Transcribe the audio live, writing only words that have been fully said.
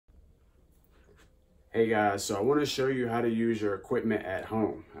Hey guys, so I want to show you how to use your equipment at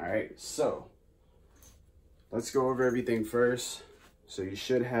home. All right, so let's go over everything first. So you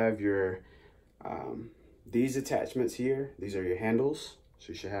should have your these attachments here. These are your handles,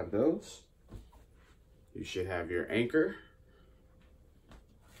 so you should have those. You should have your anchor.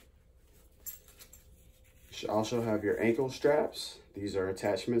 You should also have your ankle straps. These are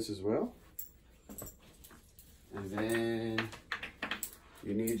attachments as well. And then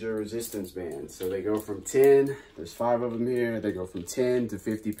you need your resistance bands. So they go from 10, there's 5 of them here. They go from 10 to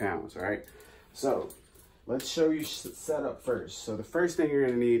 50 pounds, all right? So let's show you setup first. So the first thing you're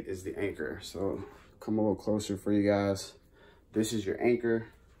gonna need is the anchor. So come a little closer for you guys. This is your anchor.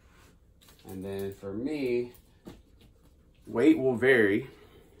 And then for me, weight will vary,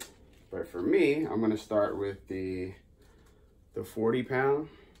 but for me, I'm gonna start with the 40 pound.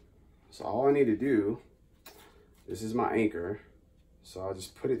 So all I need to do, this is my anchor. So I'll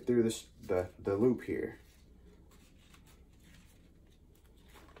just put it through this, the loop here.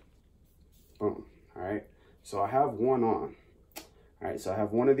 Boom, all right? So I have one on. All right, so I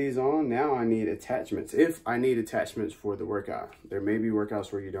have one of these on. Now I need attachments. If I need attachments for the workout. There may be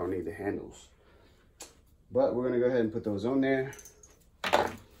workouts where you don't need the handles. But we're gonna go ahead and put those on there.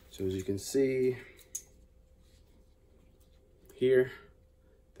 So as you can see here,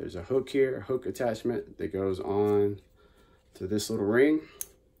 there's a hook here, a hook attachment that goes on to this little ring.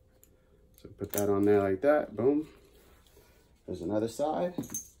 So put that on there like that, boom. There's another side.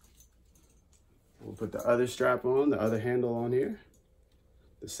 We'll put the other strap on, the other handle on here.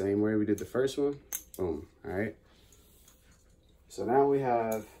 The same way we did the first one, boom, all right? So now we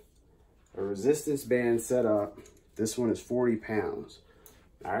have a resistance band set up. This one is 40 pounds,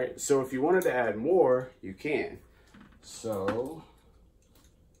 all right? So if you wanted to add more, you can. So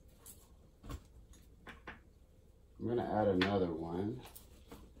I'm gonna add another one.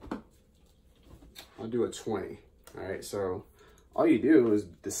 I'll do a 20, all right? So all you do is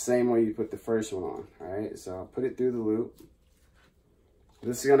the same way you put the first one on, all right? So I'll put it through the loop.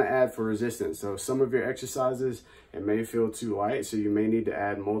 This is gonna add for resistance. So some of your exercises, it may feel too light, so you may need to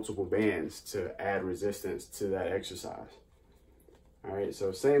add multiple bands to add resistance to that exercise. All right,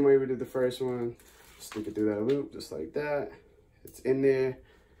 so same way we did the first one, stick it through that loop, just like that. It's in there.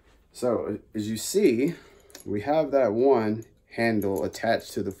 So as you see, we have that one handle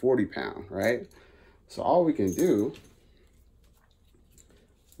attached to the 40 pound, right? So all we can do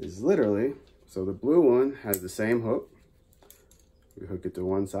is literally, so the blue one has the same hook. We hook it to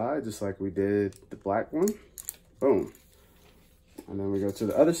one side, just like we did the black one, boom. And then we go to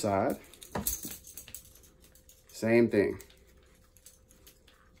the other side, same thing.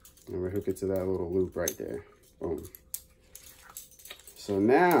 And we hook it to that little loop right there, boom. So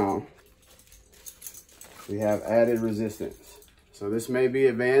now, we have added resistance. So this may be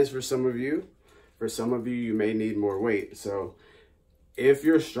advanced for some of you. For some of you, you may need more weight. So if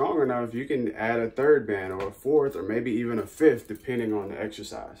you're strong enough, you can add a third band or a fourth or maybe even a fifth, depending on the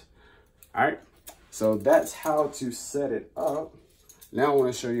exercise. All right, so that's how to set it up. Now I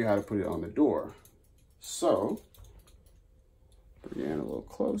want to show you how to put it on the door. So bring it in a little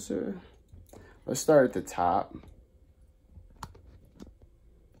closer. Let's start at the top.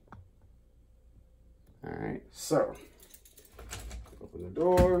 All right, so open the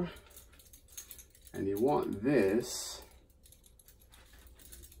door and you want this.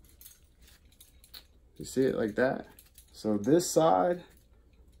 You see it like that? So this side,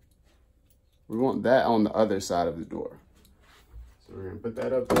 we want that on the other side of the door. So we're gonna put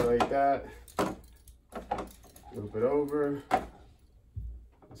that up there like that. Loop it over.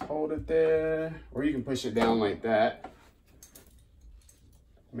 Let's hold it there. Or you can push it down like that.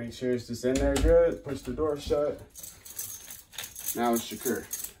 Make sure it's just in there good. Push the door shut. Now it's secure,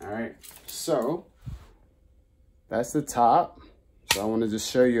 all right? So that's the top. So I wanna just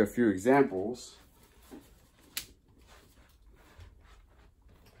show you a few examples.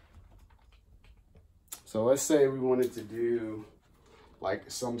 So let's say we wanted to do like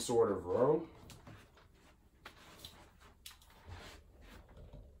some sort of row.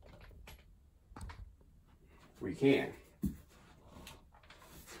 We can.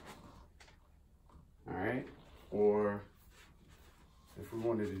 All right, or if we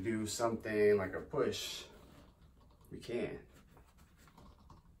wanted to do something like a push, we can.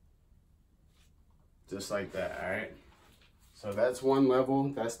 Just like that, all right? So that's one level,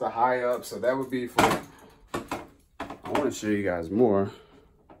 that's the high up. So that would be for, I wanna show you guys more.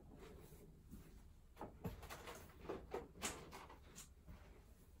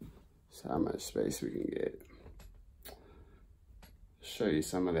 So how much space we can get. Show you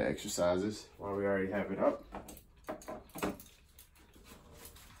some of the exercises while we already have it up.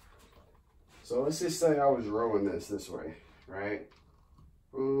 So let's just say I was rowing this way, right?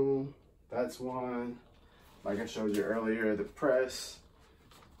 Boom, that's one. Like I showed you earlier, the press.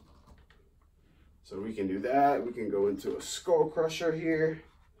 So we can do that. We can go into a skull crusher here.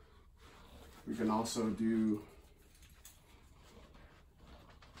 We can also do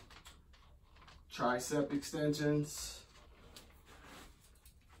tricep extensions.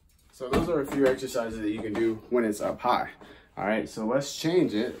 So those are a few exercises that you can do when it's up high. All right, so let's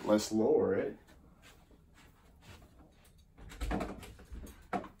change it. Let's lower it.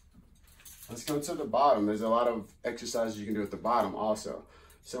 Let's go to the bottom. There's a lot of exercises you can do at the bottom also.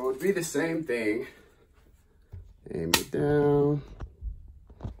 So it would be the same thing. Aim it down.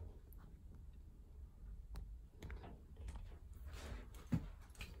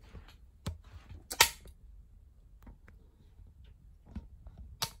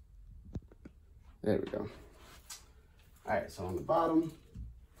 There we go. All right, so on the bottom,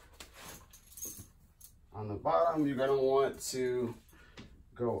 you're gonna want to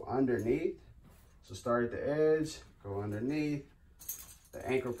go underneath. So start at the edge, go underneath. The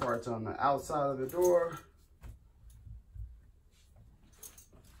anchor part's on the outside of the door.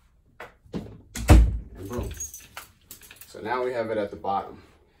 And boom. So now we have it at the bottom,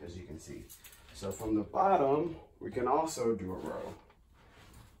 as you can see. So from the bottom, we can also do a row.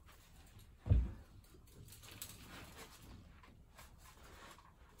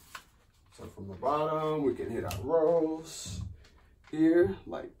 So from the bottom, we can hit our rows here,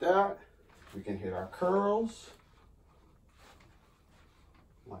 like that. We can hit our curls,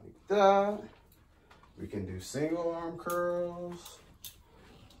 like that. We can do single arm curls,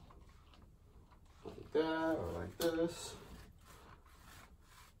 like that, or like this.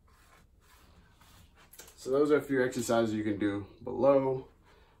 So those are a few exercises you can do below.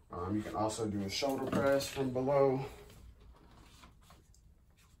 You can also do a shoulder press from below,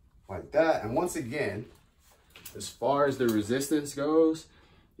 like that. And once again, as far as the resistance goes,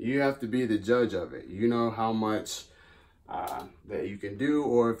 you have to be the judge of it. You know how much that you can do,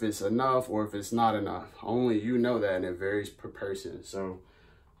 or if it's enough, or if it's not enough. Only you know that, and it varies per person. So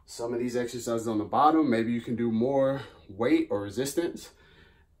some of these exercises on the bottom, maybe you can do more weight or resistance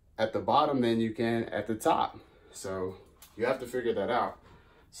at the bottom than you can at the top. So you have to figure that out.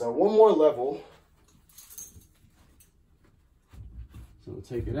 So one more level. So we'll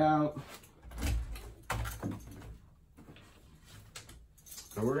take it out.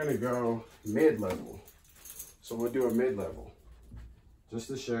 And we're gonna go mid-level. So we'll do a mid-level. Just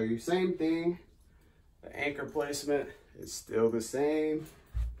to show you, same thing. The anchor placement is still the same.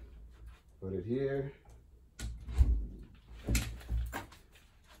 Put it here.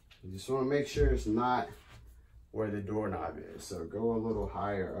 You just wanna make sure it's not where the doorknob is. So go a little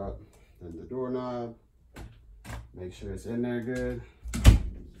higher up than the doorknob. Make sure it's in there good.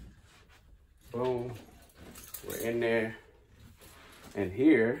 Boom, we're in there. And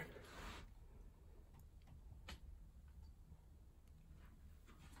here,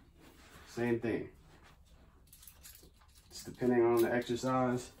 same thing. It's depending on the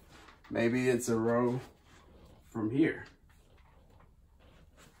exercise. Maybe it's a row from here.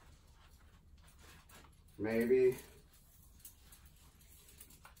 Maybe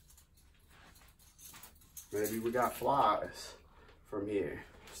we got flies from here,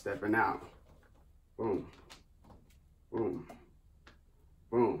 stepping out. Boom, boom,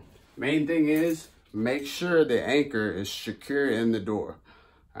 boom. Main thing is, make sure the anchor is secure in the door.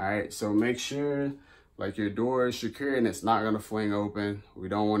 All right, so make sure like your door is secure and it's not gonna fling open. We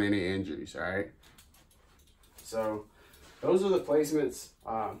don't want any injuries, all right? So those are the placements.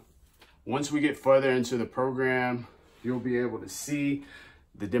 Once we get further into the program, you'll be able to see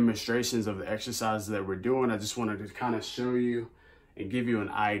the demonstrations of the exercises that we're doing. I just wanted to kind of show you and give you an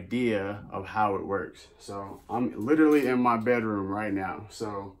idea of how it works. So I'm literally in my bedroom right now.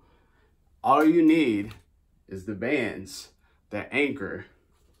 So all you need is the bands, the anchor,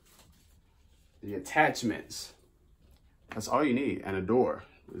 the attachments. That's all you need, and a door.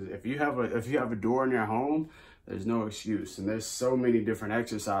 If you have a door in your home, there's no excuse. And there's so many different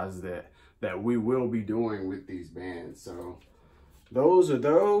exercises that we will be doing with these bands. So those are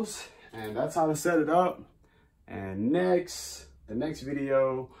those, and that's how to set it up. And the next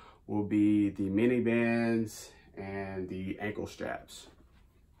video will be the mini bands and the ankle straps.